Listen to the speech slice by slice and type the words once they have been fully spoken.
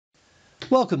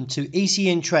Welcome to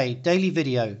ECNTRADE Daily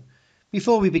Video.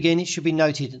 Before we begin, it should be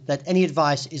noted that any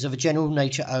advice is of a general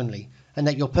nature only and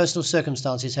that your personal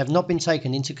circumstances have not been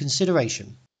taken into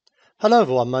consideration. Hello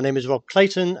everyone, my name is Rob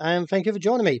Clayton and thank you for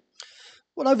joining me.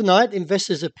 Well, overnight,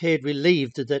 investors appeared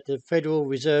relieved that the Federal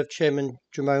Reserve Chairman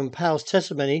Jerome Powell's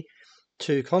testimony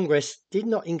to Congress did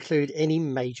not include any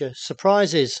major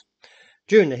surprises.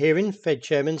 During the hearing, Fed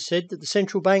Chairman said that the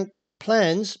central bank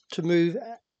plans to move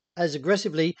as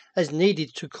aggressively as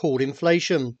needed to cool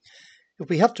inflation. If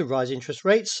we have to rise interest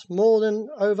rates more than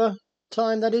over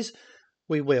time, that is,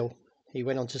 we will, he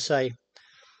went on to say.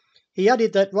 He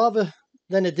added that rather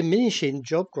than a diminishing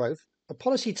job growth, a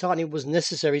policy tightening was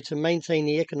necessary to maintain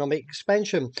the economic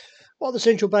expansion, while the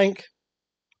central bank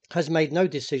has made no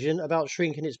decision about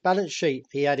shrinking its balance sheet,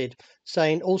 he added,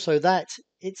 saying also that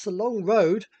it's a long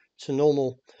road to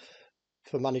normal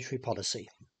for monetary policy.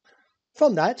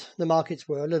 From that, the markets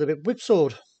were a little bit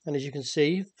whipsawed, and as you can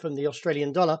see from the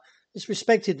Australian dollar, it's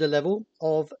respected the level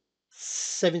of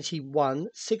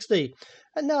 71.60,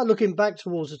 and now looking back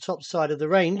towards the top side of the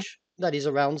range, that is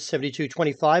around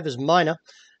 72.25 as minor,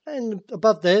 and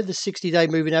above there the 60-day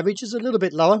moving average is a little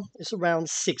bit lower, it's around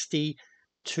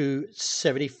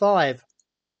 60.75.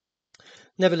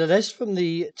 Nevertheless, from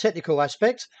the technical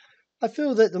aspect, I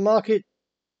feel that the market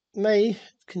may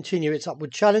continue its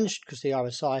upward challenge because the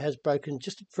RSI has broken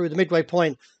just through the midway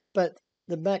point, but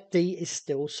the MACD is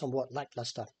still somewhat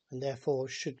lackluster and therefore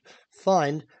should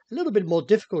find a little bit more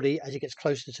difficulty as it gets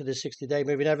closer to the 60-day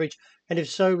moving average, and if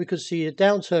so, we could see a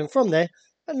downturn from there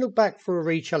and look back for a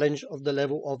re-challenge of the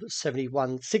level of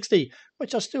 71.60,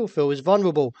 which I still feel is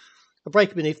vulnerable. A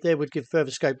break beneath there would give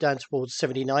further scope down towards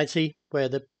 70.90, where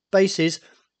the base is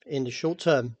in the short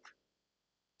term.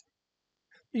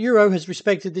 The euro has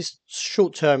respected this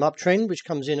short-term uptrend, which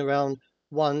comes in around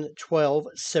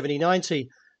 112.70.90,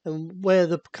 and where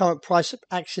the current price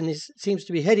action seems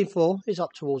to be heading for is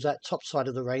up towards that top side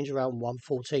of the range, around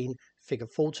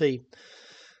 114.40.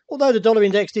 Although the dollar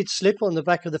index did slip on the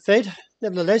back of the Fed,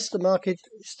 nevertheless, the market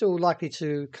is still likely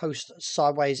to coast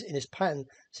sideways in its pattern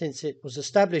since it was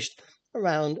established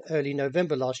around early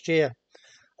November last year.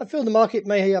 I feel the market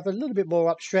may have a little bit more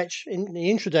upstretch in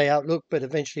the intraday outlook, but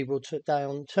eventually will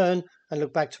downturn and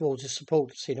look back towards the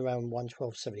support seen around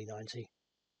 112.70.90.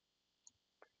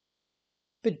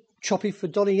 Bit choppy for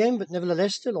dollar yen, but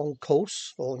nevertheless still on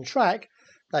course or on track.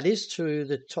 That is to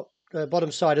the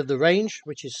bottom side of the range,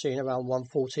 which is seen around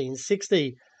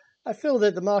 114.60. I feel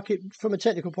that the market, from a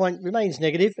technical point, remains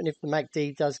negative, and if the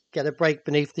MACD does get a break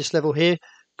beneath this level here,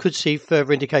 could see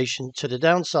further indication to the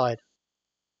downside.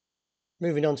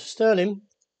 Moving on to sterling,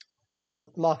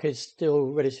 the market is still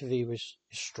relatively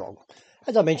strong.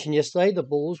 As I mentioned yesterday, the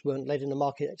bulls weren't letting the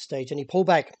market stage any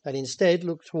pullback and instead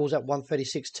looked towards that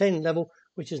 136.10 level,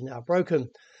 which is now broken.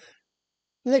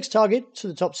 The next target to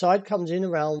the top side comes in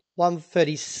around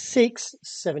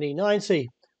 136.70.90,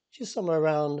 which is somewhere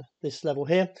around this level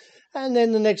here. And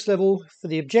then the next level for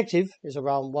the objective is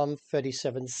around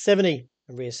 137.70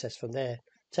 and reassess from there.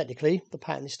 Technically, the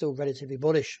pattern is still relatively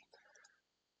bullish.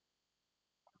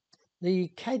 The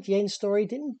CAD yen story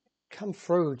didn't come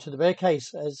through to the bear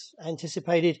case as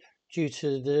anticipated due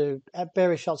to the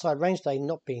bearish outside range day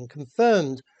not being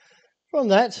confirmed. From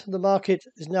that, the market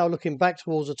is now looking back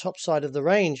towards the top side of the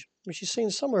range, which is seen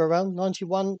somewhere around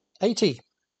 91.80.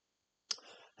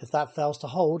 If that fails to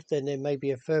hold, then there may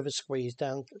be a further squeeze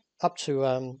down up to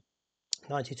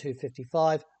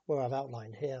 92.55, where I've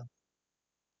outlined here.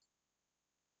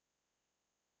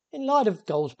 In light of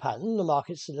gold's pattern, the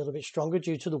market's a little bit stronger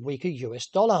due to the weaker US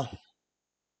dollar.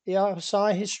 The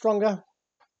RSI is stronger,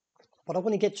 but I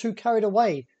wouldn't get too carried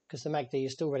away because the MACD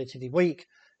is still relatively weak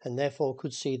and therefore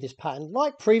could see this pattern,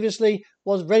 like previously,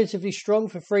 was relatively strong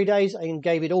for 3 days and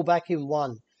gave it all back in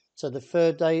one. So the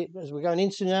third day, as we're going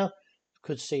into now,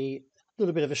 could see a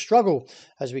little bit of a struggle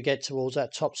as we get towards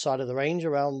that top side of the range,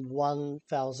 around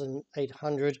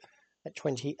 1,800 at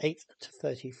 28 to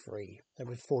 33, and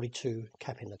with 42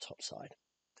 capping the top side.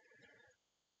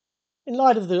 In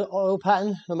light of the oil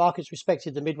pattern, the market's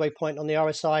respected the midway point on the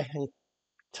RSI and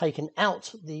taken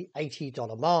out the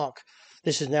 $80 mark.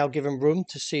 This has now given room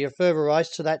to see a further rise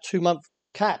to that 2-month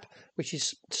cap, which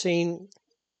is seen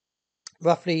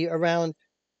roughly around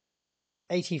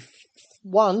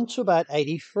 81 to about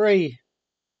 83.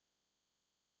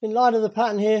 In light of the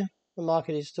pattern here, the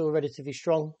market is still relatively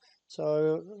strong,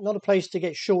 so not a place to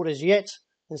get short as yet,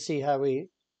 and see how we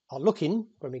are looking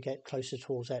when we get closer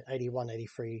towards that 81,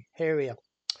 83 area.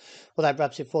 Well, that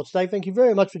wraps it for today. Thank you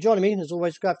very much for joining me, and as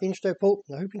always, grab the intraday report,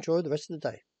 and I hope you enjoy the rest of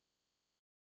the day.